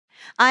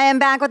I am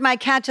back with my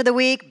catch of the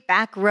week,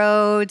 Back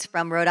Rhodes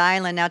from Rhode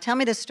Island. Now tell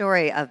me the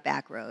story of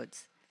Back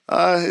Rhodes.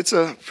 It's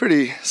a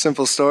pretty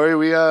simple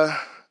story.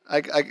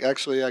 I got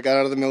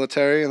out of the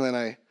military, and then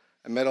I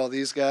met all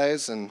these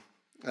guys, and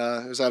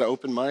it was at an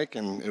open mic,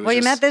 and it was. Well,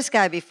 you met this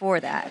guy before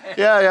that.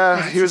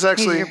 Yeah. He was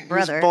actually your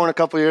brother. He was born a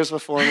couple years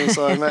before me,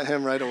 so I met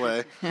him right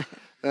away.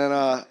 And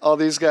all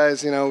these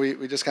guys,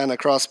 we just kind of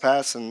crossed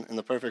paths in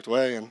the perfect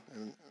way, and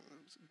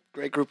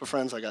great group of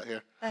friends I got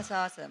here. That's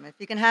awesome. If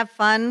you can have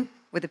fun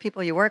with the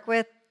people you work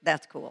with,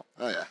 that's cool.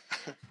 Oh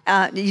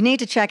yeah. You need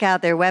to check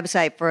out their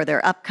website for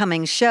their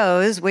upcoming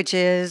shows, which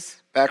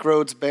is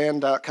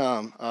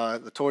backroadsband.com.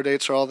 The tour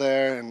dates are all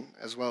there, and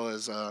as well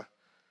as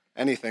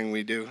anything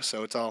we do,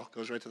 so it all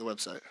goes right to the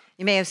website.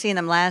 You may have seen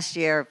them last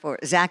year for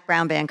Zach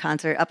Brown Band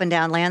concert up and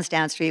down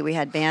Lansdowne Street. We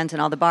had bands in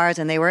all the bars,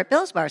 and they were at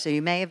Bill's Bar, so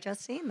you may have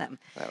just seen them.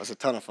 That was a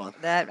ton of fun.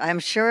 That I'm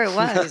sure it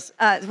was.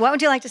 What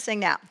would you like to sing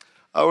now?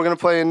 We're going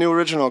to play a new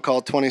original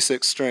called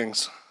 26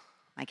 Strings.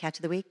 My catch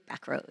of the week,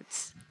 Back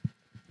Rhodes.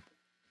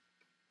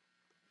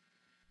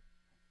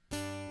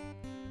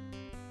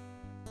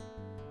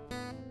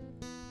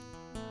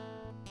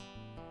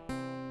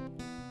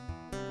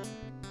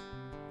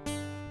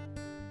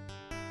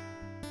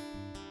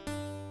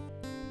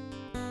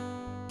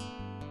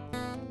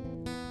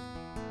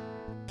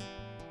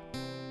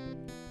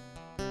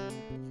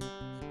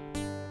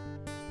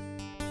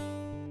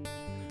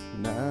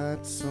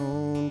 Nights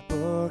on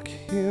Buck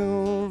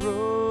Hill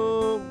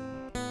Road,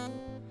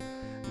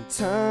 and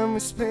time we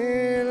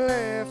spent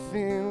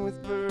laughing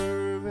with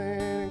bourbon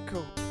and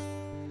coke,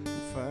 and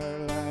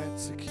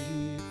firelights to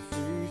keep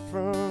free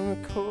from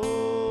the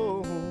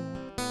cold.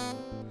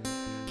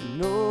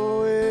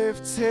 No way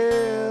of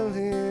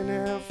telling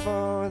how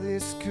far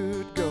this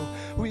could go.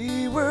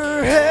 We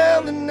were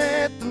howling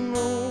at the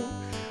moon,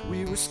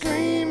 we were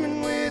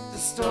screaming with the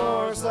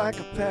stars like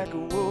a pack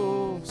of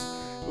wolves,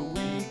 but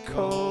we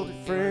called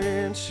it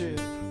friendship.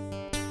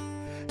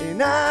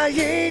 And I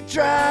ain't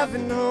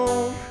driving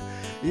home.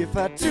 If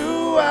I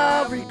do,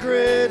 I'll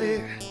regret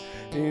it.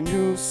 And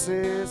who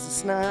says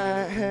this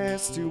night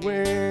has to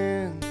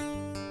end?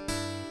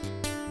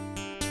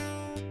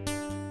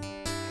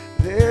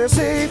 There's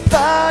a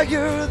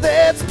fire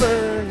that's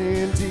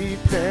burning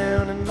deep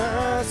down in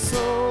my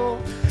soul.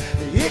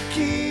 It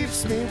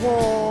keeps me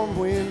warm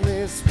when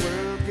this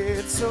world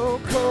gets so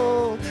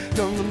cold.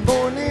 Come the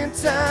morning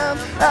time,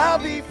 I'll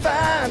be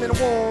fine in a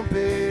warm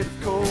bed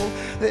of coal.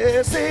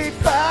 There's a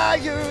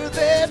fire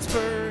that's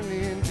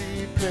burning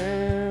deep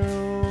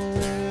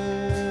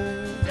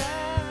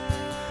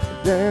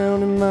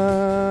down in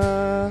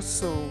my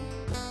soul.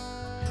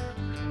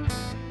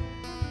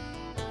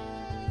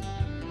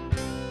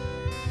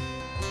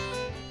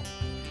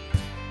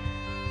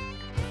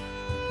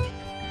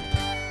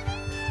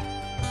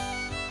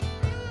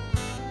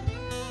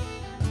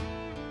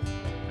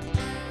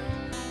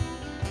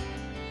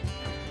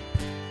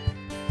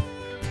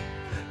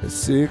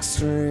 Six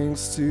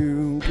strings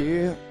to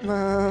get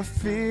my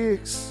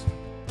fix.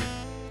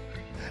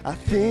 I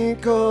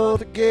think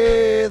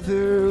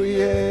altogether we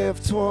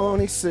have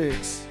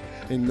 26,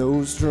 and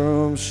those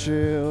drum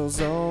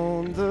shells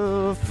on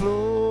the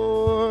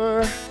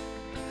floor.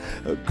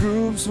 A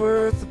groove's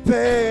worth of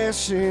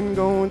passion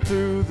going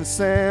through the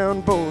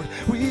soundboard.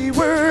 We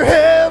were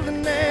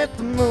howling at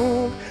the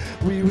moon,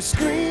 we were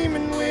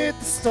screaming with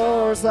the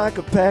stars like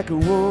a pack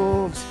of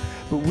wolves,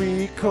 but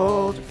we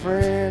called it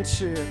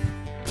friendship.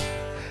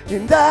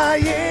 And I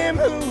am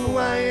who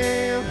I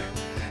am,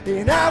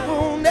 and I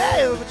will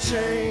never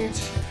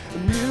change. The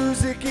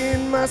music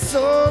in my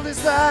soul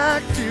is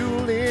like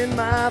fuel in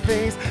my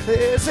veins.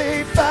 There's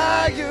a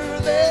fire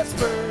that's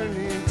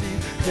burning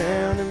deep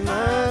down in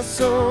my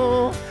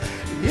soul.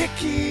 It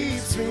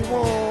keeps me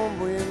warm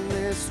when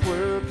this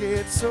world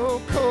gets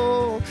so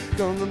cold.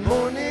 Come the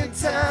morning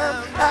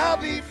time, I'll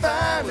be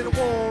fine in a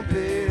warm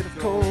bed of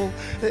coal.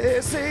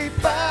 There's a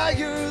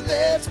fire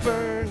that's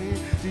burning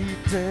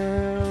deep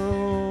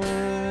down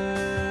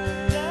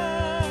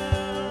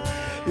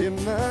in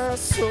my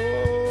soul.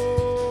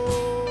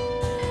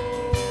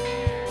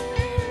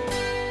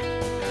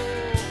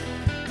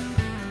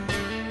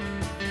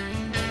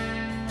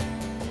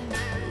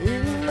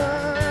 In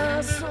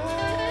my soul.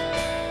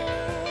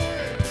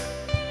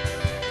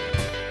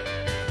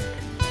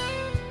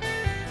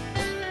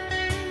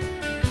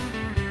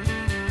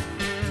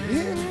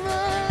 In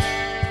my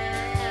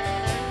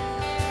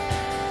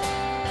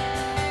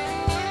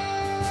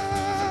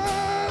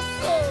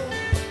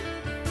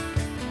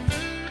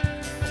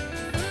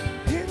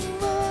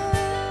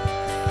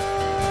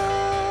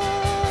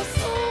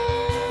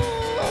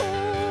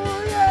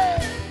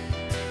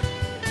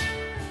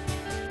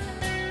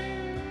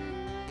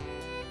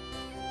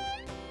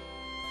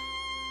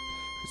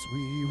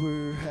we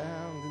were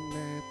howling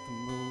at the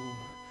moon,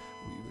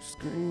 we were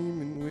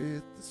screaming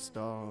with the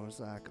stars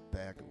like a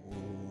pack of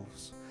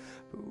wolves,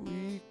 but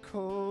we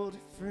called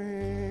it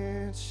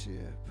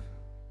friendship.